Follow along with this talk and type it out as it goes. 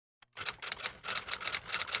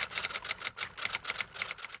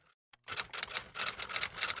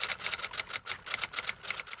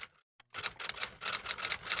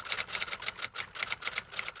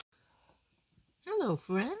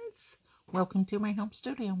friends, welcome to my home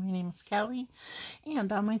studio. My name is Kelly,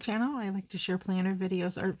 and on my channel I like to share planner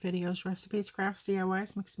videos, art videos, recipes, crafts,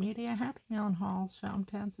 DIYs, mixed media, happy mail and hauls, fountain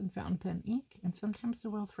pens and fountain pen ink, and sometimes I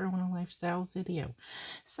will throw in a lifestyle video.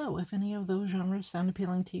 So if any of those genres sound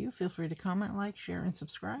appealing to you, feel free to comment, like, share, and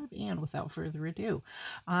subscribe. And without further ado,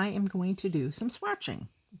 I am going to do some swatching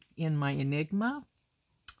in my Enigma,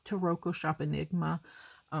 Taroko Shop Enigma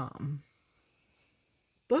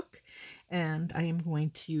book, and I am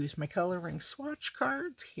going to use my Col-o-Ring swatch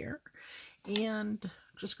cards here and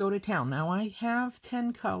just go to town. Now I have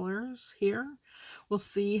 10 colors here. We'll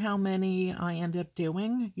see how many I end up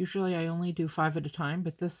doing. Usually I only do 5 at a time,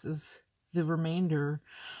 but this is the remainder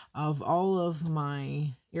of all of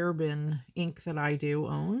my Herbin ink that I do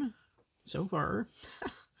own so far.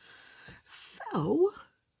 So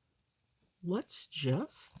let's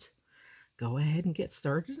just go ahead and get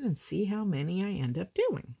started and see how many I end up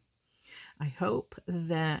doing. I hope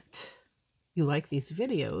that you like these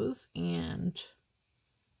videos, and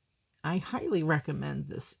I highly recommend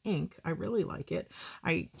this ink. I really like it.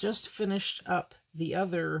 I just finished up the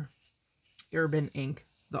other Herbin ink,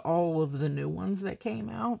 all of the new ones that came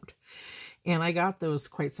out, and I got those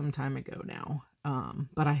quite some time ago now,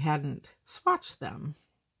 but I hadn't swatched them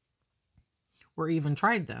or even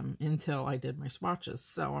tried them until I did my swatches.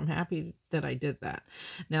 So I'm happy that I did that.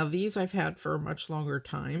 Now these I've had for a much longer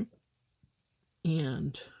time,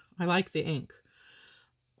 and I like the ink.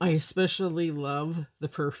 I especially love the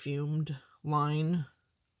perfumed line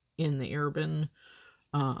in the Herbin,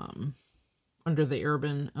 under the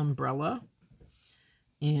Herbin umbrella.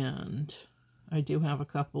 And I do have a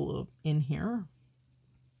couple of in here.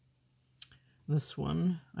 This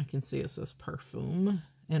one, I can see it says Parfum.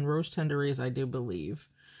 And Rose Tenderese, I do believe,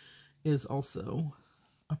 is also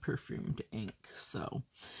a perfumed ink. So,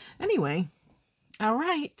 anyway, all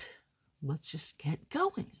right, let's just get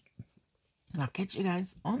going. And I'll catch you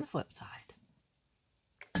guys on the flip side.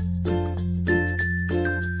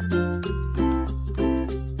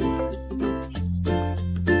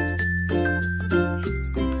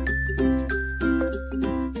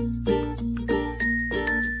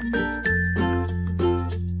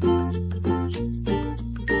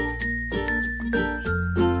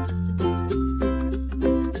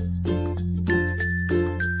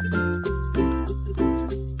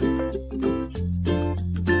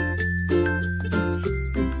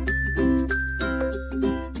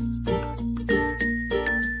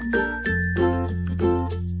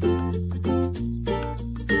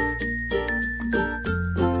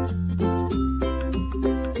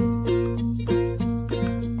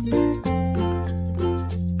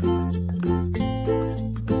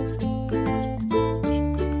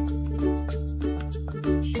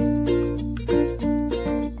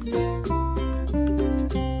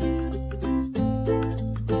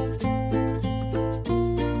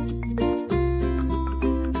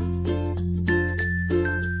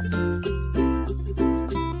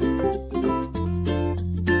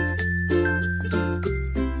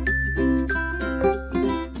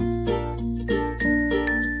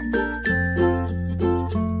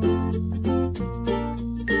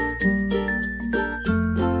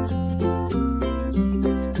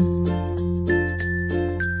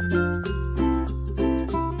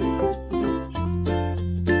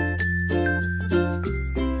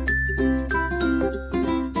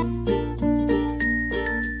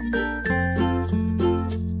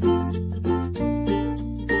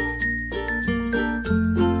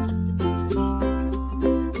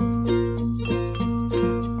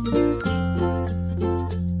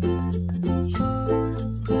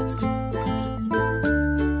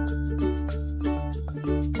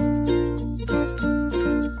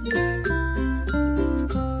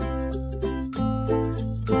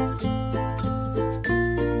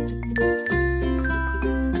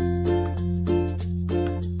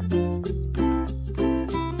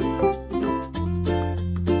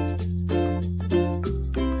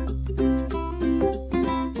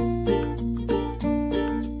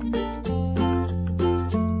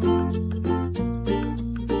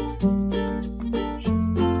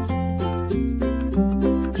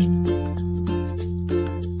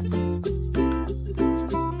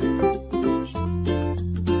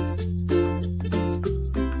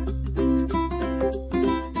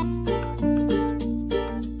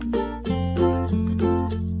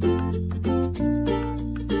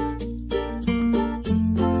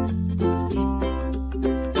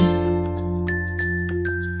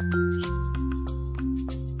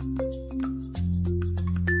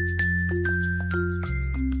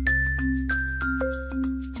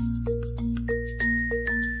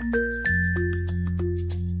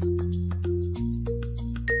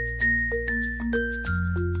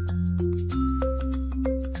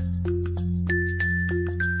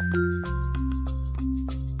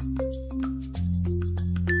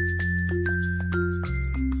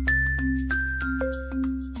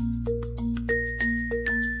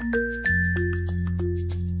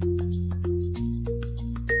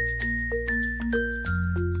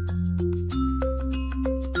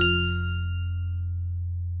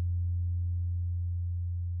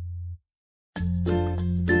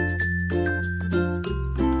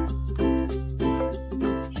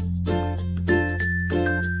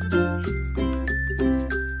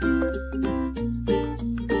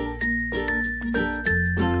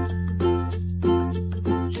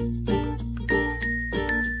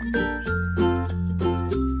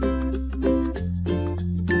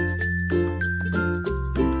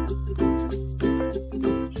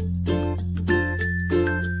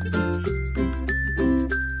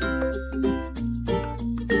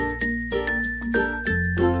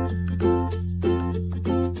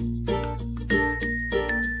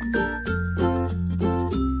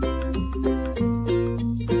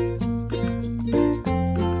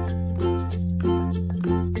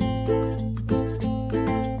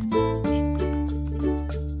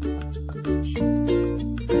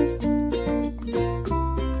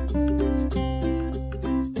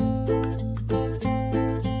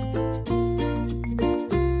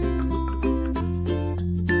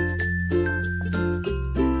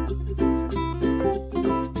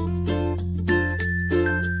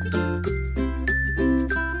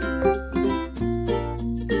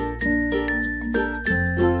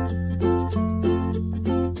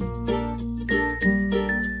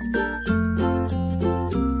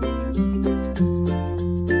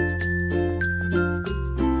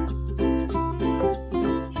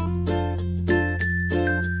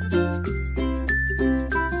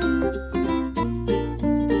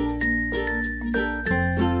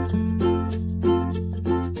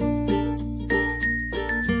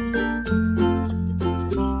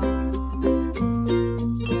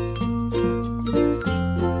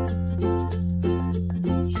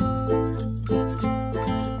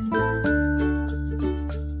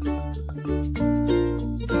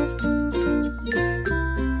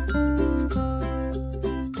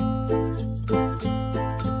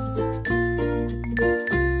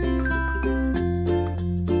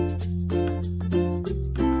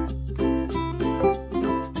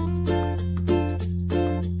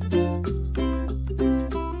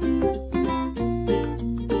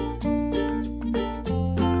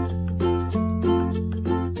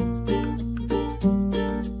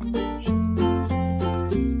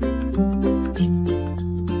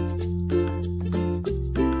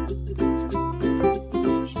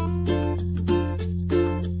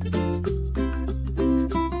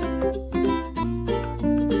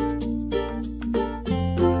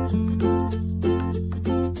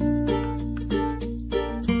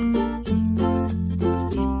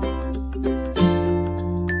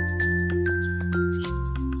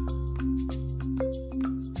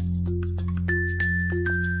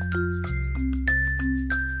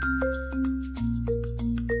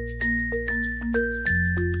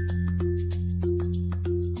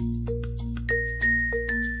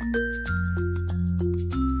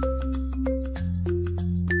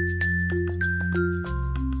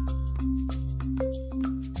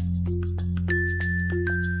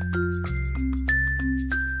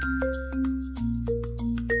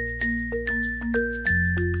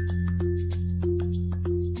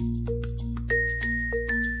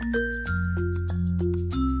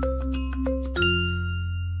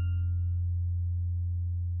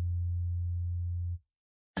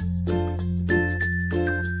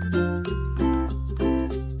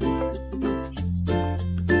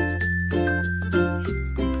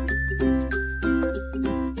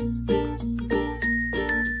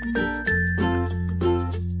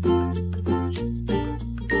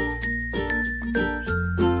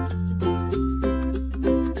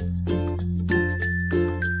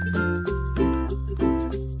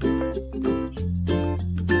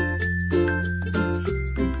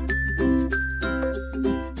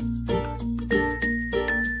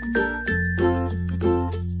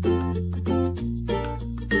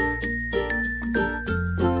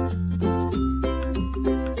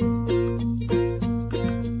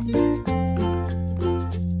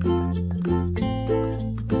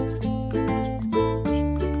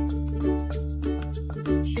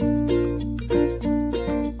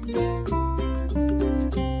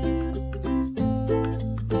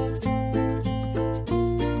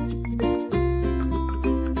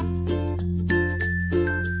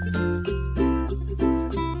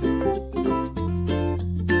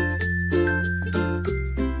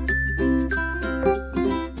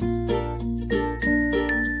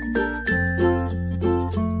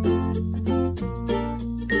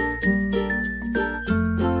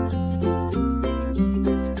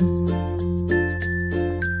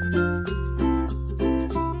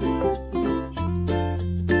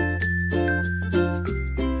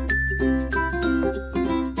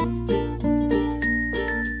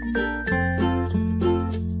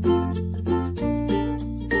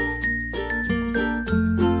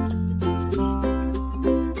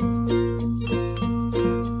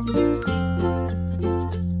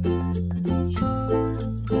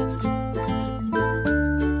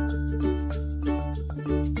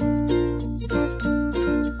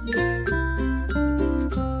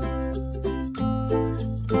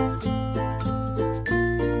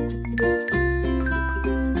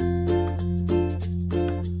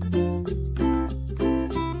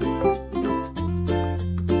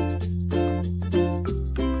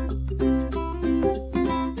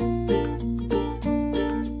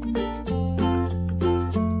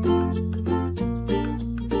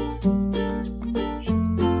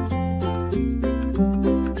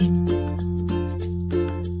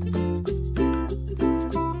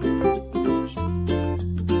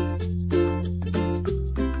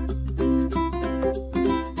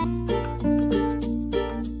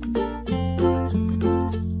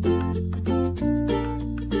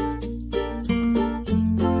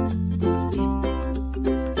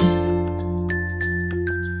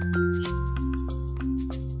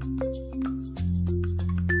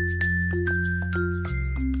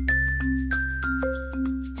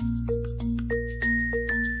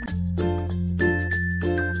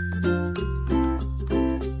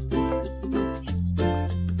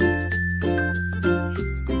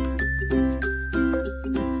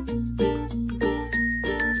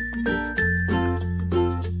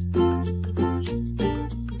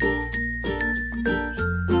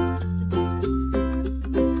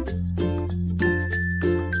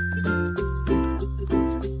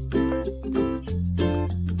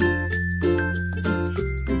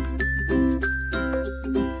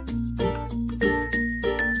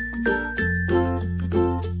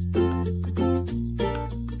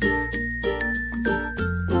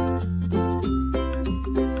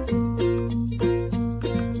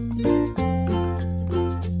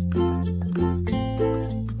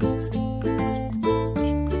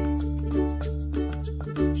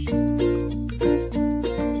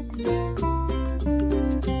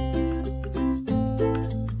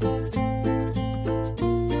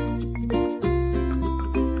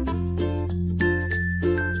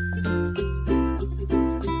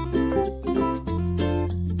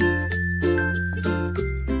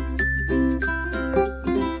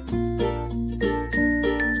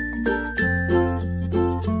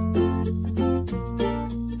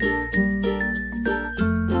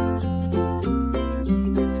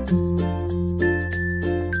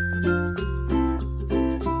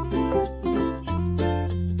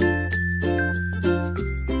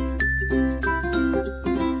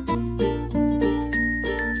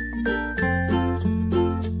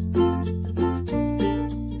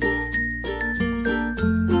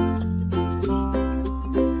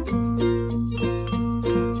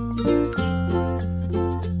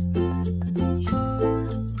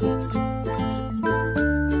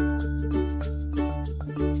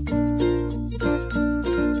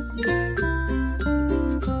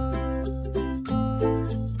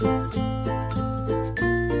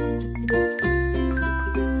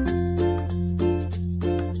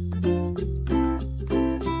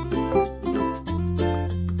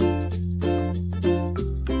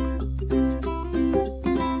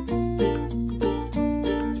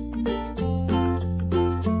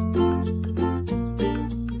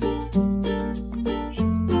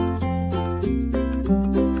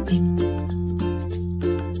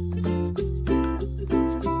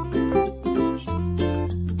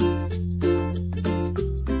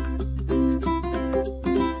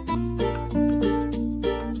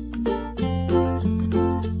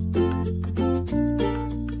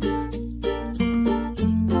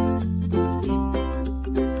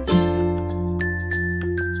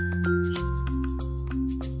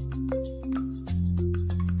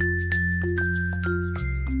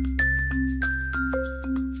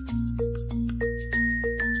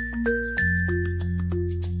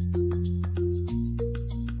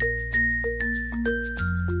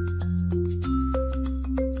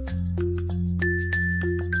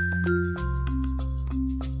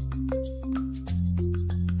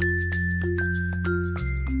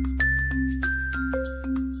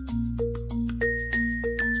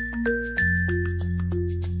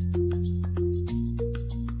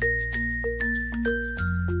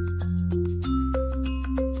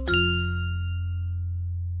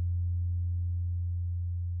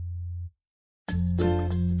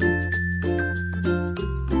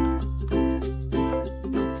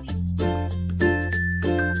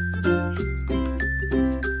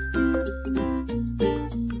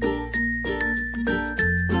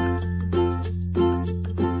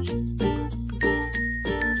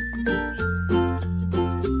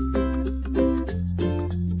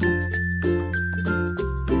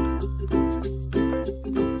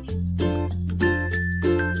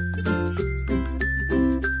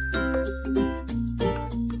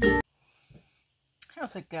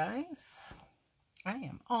 does it, guys. I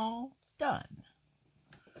am all done.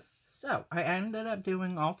 So I ended up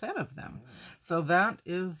doing all 10 of them. So that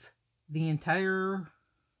is the entire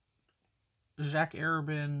Jacques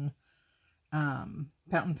Herbin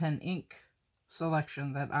fountain pen ink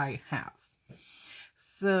selection that I have.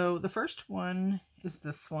 So the first one is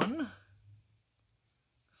this one,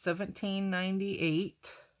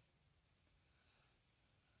 1798.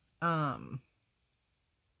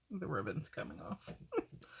 The ribbon's coming off.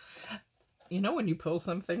 You know when you pull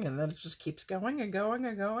something and then it just keeps going and going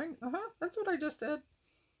and going? That's what I just did.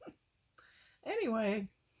 Anyway.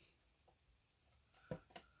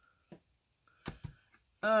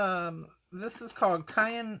 This is called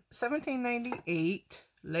 1798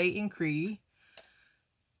 Lait and Cree.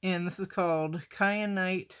 And this is called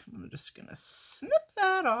Kyanite. I'm just going to snip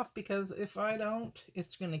that off because if I don't,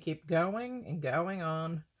 it's going to keep going and going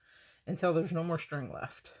on until there's no more string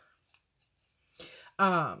left.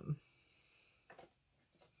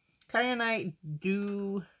 Kyanite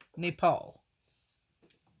du Nepal,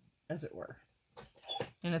 as it were.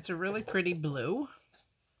 And it's a really pretty blue.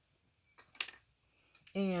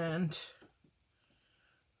 And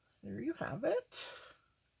there you have it.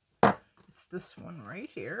 It's this one right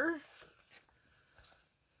here.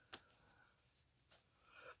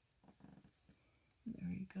 There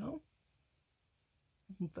you go.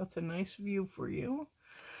 I think that's a nice view for you.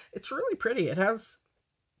 It's really pretty. It has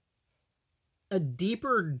a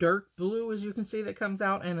deeper dark blue, as you can see, that comes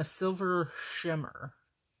out, and a silver shimmer.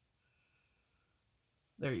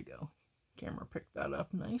 There you go. Camera picked that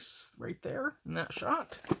up nice right there in that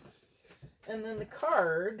shot. And then the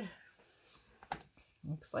card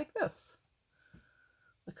looks like this.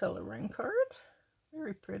 The Col-o-Ring card.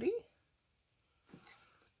 Very pretty.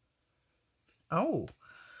 Oh,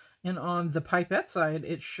 and on the pipette side,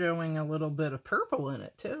 it's showing a little bit of purple in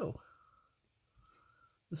it too.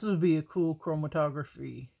 This would be a cool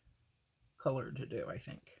chromatography color to do, I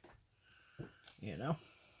think. You know?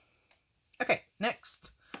 Okay,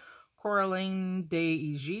 next. Coraline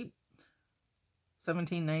d'Egypte,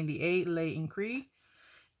 1798, Lait and Cree.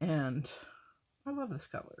 And I love this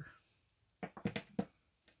color.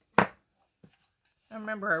 I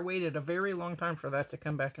remember I waited a very long time for that to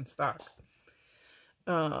come back in stock.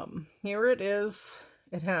 Here it is.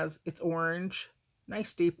 It's orange.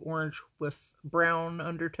 Nice deep orange with brown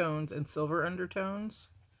undertones and silver undertones.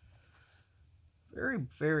 Very,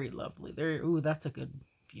 very lovely. There, ooh, that's a good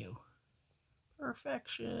view.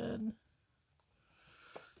 Perfection.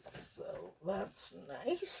 So that's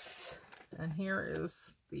nice. And here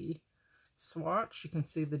is the swatch. You can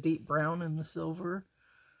see the deep brown and the silver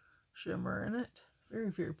shimmer in it.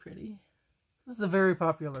 Very, very pretty. This is a very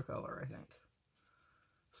popular color, I think.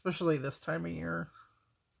 Especially this time of year.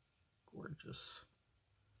 Gorgeous.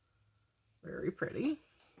 Very pretty.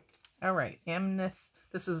 All right, Amethyst.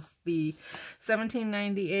 This is the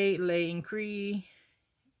 1798 Lait and Cree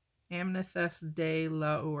Amethyst de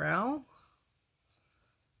l'Oral.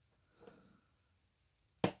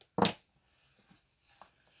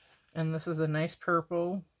 And this is a nice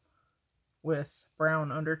purple with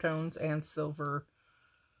brown undertones and silver.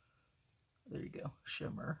 There you go,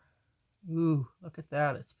 shimmer. Ooh, look at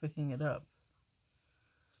that. It's picking it up.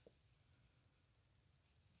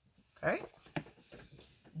 Okay.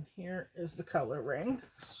 And here is the Col-o-Ring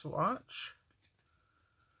swatch.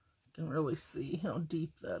 You can really see how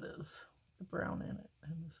deep that is. The brown in it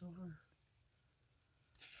and the silver.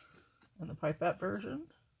 And the pipette version.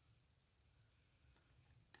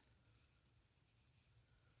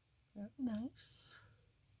 Very nice.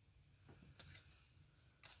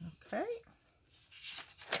 Okay.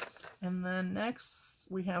 And then next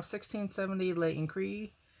we have 1670 Lait and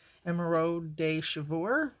Cree Emeraude de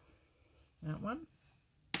Chavour. That one.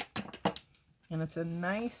 And it's a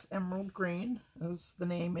nice emerald green, as the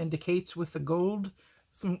name indicates, with the gold,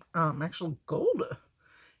 some actual gold,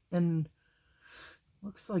 and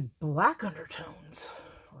looks like black undertones,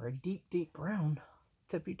 or a deep, deep brown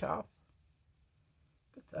tippy top.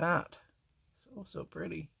 Look at that. So, so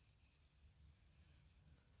pretty.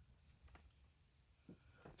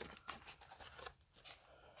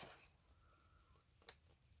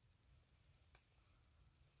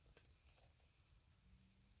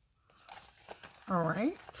 All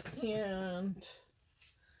right, and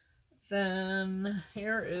then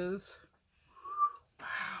here is,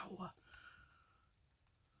 wow,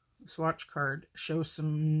 the swatch card shows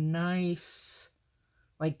some nice,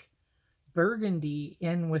 like, burgundy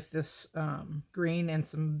in with this green and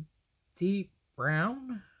some deep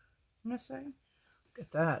brown, I'm gonna say. Look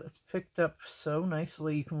at that, it's picked up so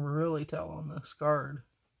nicely, you can really tell on this card.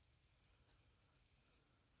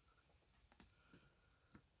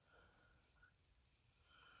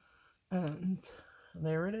 And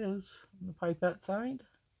there it is on the pipette side.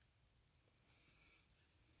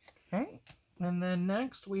 Okay, and then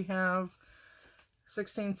next we have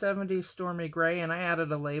 1670 Stormy Gray, and I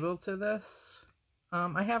added a label to this.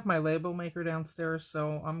 I have my label maker downstairs,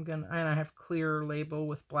 so and I have clear label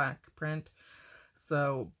with black print,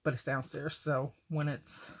 so, but it's downstairs, so when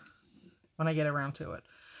I get around to it,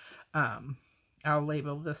 I'll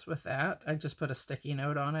label this with that. I just put a sticky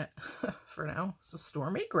note on it for now. So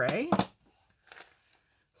Stormy Gray.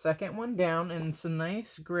 Second one down, and it's a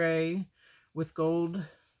nice gray with gold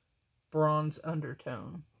bronze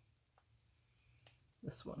undertone.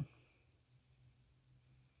 This one.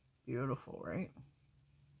 Beautiful, right?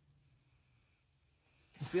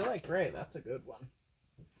 If you like gray, that's a good one.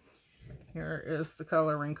 Here is the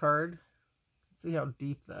coloring card. See how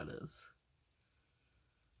deep that is.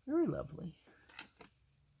 Very lovely.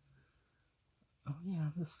 Oh yeah,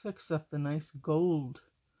 this picks up the nice gold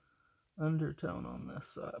undertone on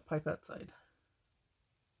this pipette side.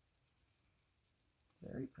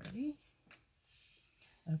 Very pretty.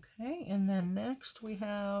 Okay, and then next we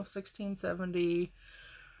have 1670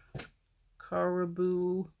 Carub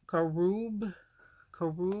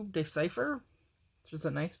Decipher, which is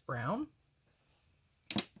a nice brown.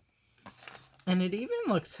 And it even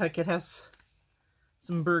looks like it has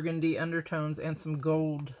some burgundy undertones and some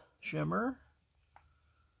gold shimmer.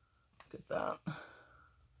 Look at that.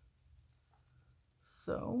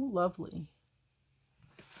 So lovely.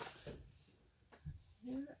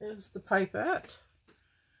 Here is the pipette.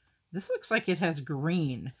 This looks like it has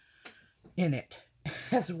green in it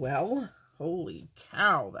as well. Holy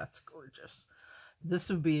cow, that's gorgeous. This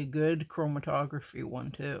would be a good chromatography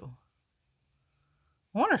one too.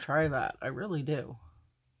 I want to try that. I really do.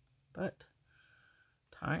 But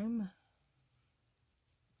time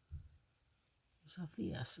is of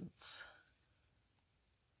the essence.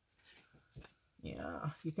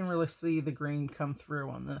 Yeah, you can really see the green come through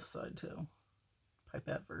on this side too.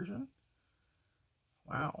 Pipette version.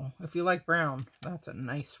 Wow. If you like brown, that's a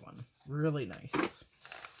nice one. Really nice.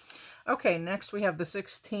 Okay, next we have the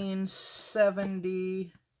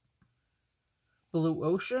 1670 Blue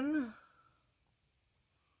Ocean.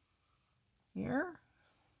 Here.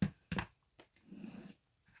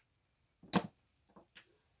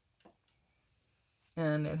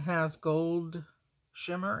 And it has gold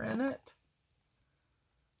shimmer in it.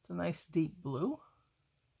 It's a nice deep blue.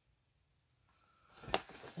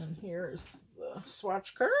 And here's the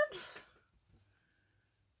swatch card.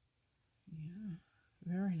 Yeah,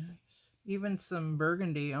 very nice. Even some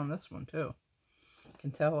burgundy on this one too. You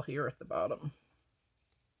can tell here at the bottom.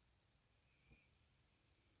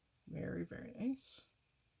 Very, very nice.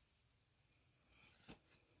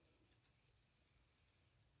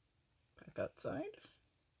 Pipette side.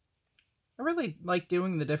 I really like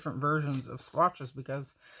doing the different versions of swatches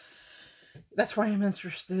because that's why I'm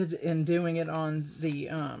interested in doing it on the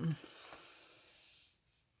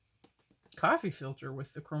coffee filter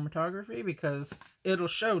with the chromatography, because it'll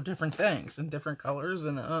show different things and different colors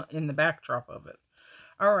in the backdrop of it.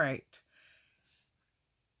 All right.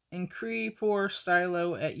 Incree pour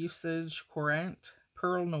stylo at usage courant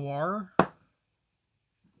pearl noir.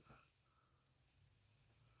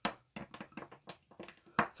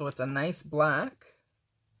 So it's a nice black.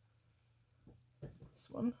 This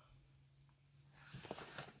one.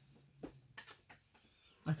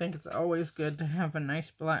 I think it's always good to have a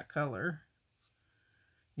nice black color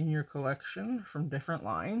in your collection from different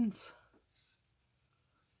lines.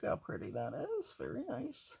 Look how pretty that is. Very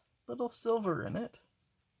nice. Little silver in it.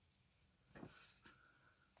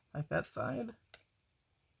 Pipette side.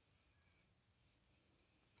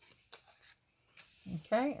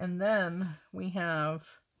 Okay, and then we have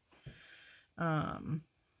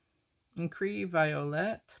Incree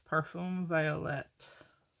Violette, Parfum Violette.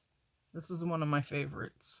 This is one of my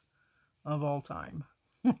favorites of all time.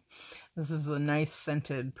 This is a nice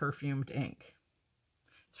scented perfumed ink.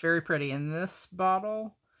 It's very pretty. And this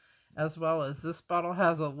bottle, as well as this bottle,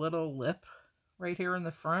 has a little lip right here in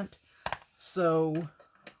the front. So you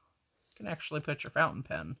can actually put your fountain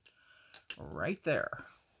pen right there.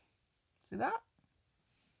 See that?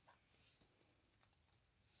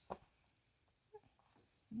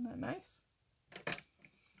 Isn't that nice?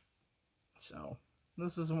 So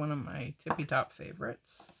this is one of my tippy top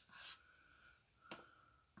favorites.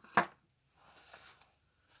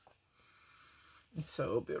 It's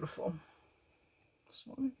so beautiful. This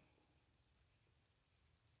one.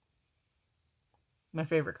 My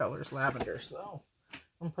favorite color is lavender, so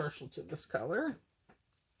I'm partial to this color.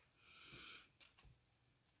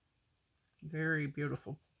 Very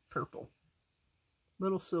beautiful purple.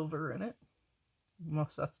 Little silver in it.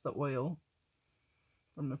 Unless that's the oil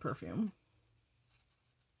from the perfume.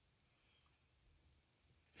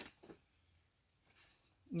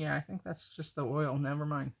 Yeah, I think that's just the oil. Never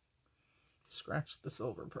mind. Scratch the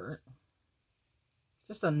silver part.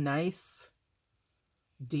 Just a nice,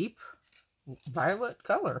 deep violet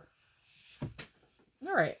color.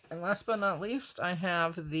 All right, and last but not least, I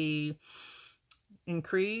have the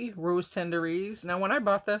Incree Rose Tenderese. Now, when I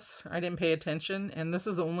bought this, I didn't pay attention, and this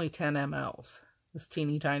is only 10 mLs. This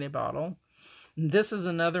teeny tiny bottle. And this is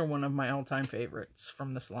another one of my all-time favorites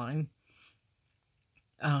from this line.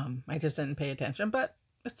 I just didn't pay attention, but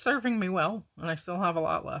it's serving me well, and I still have a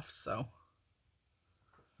lot left, so.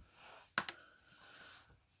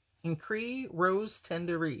 Incree Rose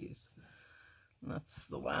Tenderese. That's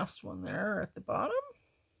the last one there at the bottom.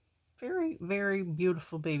 Very, very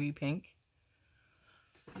beautiful baby pink.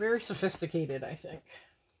 Very sophisticated, I think.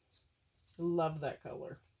 Love that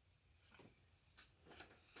color.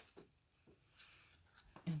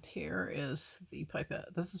 And here is the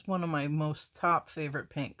pipette. This is one of my most top favorite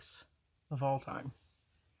pinks of all time.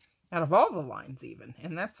 Out of all the lines even.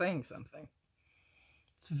 And that's saying something.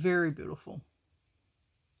 It's very beautiful.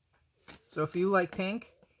 So if you like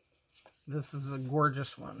pink, this is a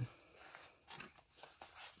gorgeous one.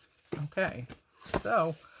 Okay.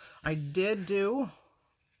 So I did do...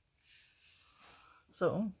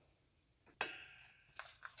 So...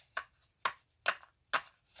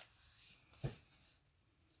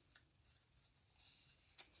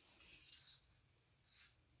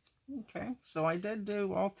 Okay, so I did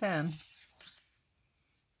do all 10,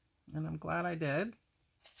 and I'm glad I did.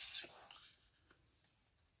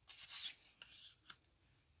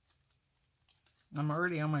 I'm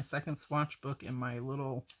already on my second swatch book in my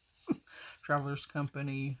little Traveler's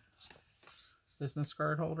Company business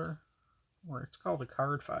card holder, or it's called a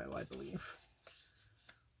card file, I believe.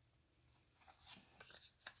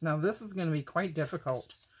 Now this is going to be quite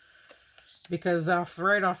difficult, because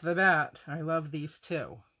right off the bat, I love these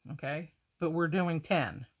two. Okay, but we're doing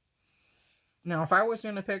 10. Now, if I was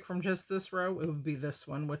going to pick from just this row, it would be this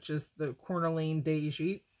one, which is the Cornaline de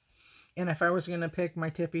Jaques. And if I was going to pick my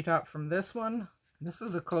tippy top from this one, this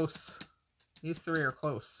is a close, these three are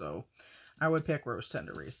close, so I would pick Rose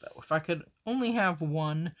Tenderese, though. If I could only have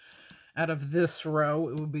one out of this row,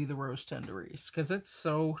 it would be the Rose Tenderese, because it's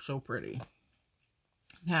so, so pretty.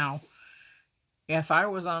 Now, if I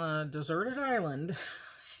was on a deserted island...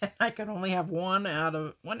 I could only have one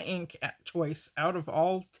ink choice out of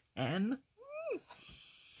all 10.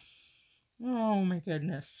 Oh my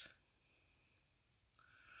goodness.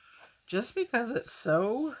 Just because it's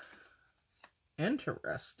so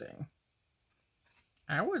interesting,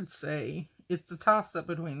 I would say it's a toss-up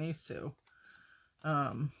between these two.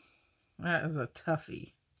 That is a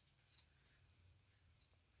toughie.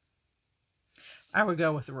 I would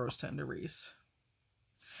go with the Rose Tenderese.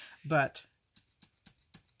 But...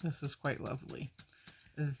 this is quite lovely.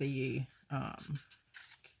 The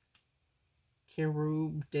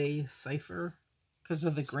Cherub de Cipher, because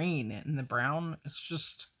of the green and the brown, it's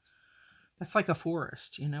just, that's like a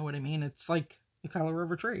forest, you know what I mean? It's like the color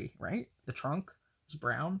of a tree, right? The trunk is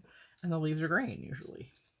brown and the leaves are green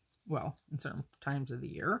usually. Well, in certain times of the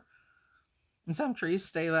year. And some trees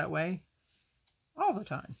stay that way all the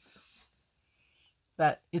time.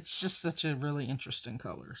 But it's just such a really interesting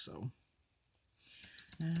color, so...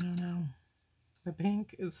 I don't know. The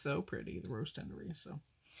pink is so pretty, the Rose Tenderese. So,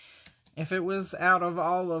 if it was out of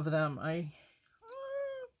all of them,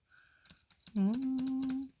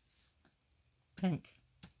 pink,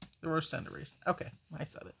 the Rose Tenderese. Okay, I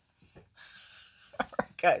said it.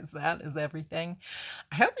 Alright, guys, that is everything.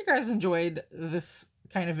 I hope you guys enjoyed this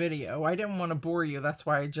kind of video. I didn't want to bore you, that's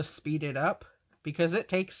why I just speed it up, because it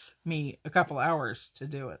takes me a couple hours to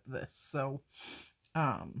do this. So,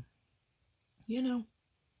 you know.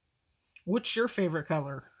 What's your favorite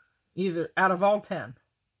color? Either out of all 10.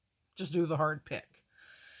 Just do the hard pick.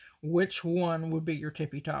 Which one would be your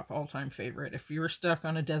tippy top all-time favorite? If you were stuck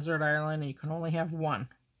on a desert island and you can only have one,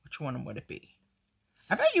 which one would it be?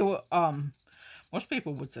 I bet you, most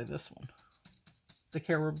people would say this one. The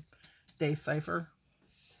Cherub de Cipher.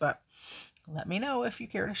 But let me know if you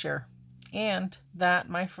care to share. And that,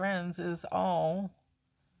 my friends, is all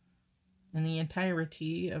in the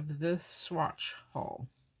entirety of this swatch haul.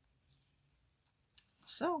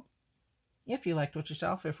 So, if you liked what you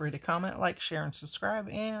saw, feel free to comment, like, share, and subscribe.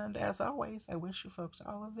 And as always, I wish you folks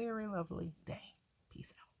all a very lovely day.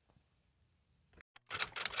 Peace out.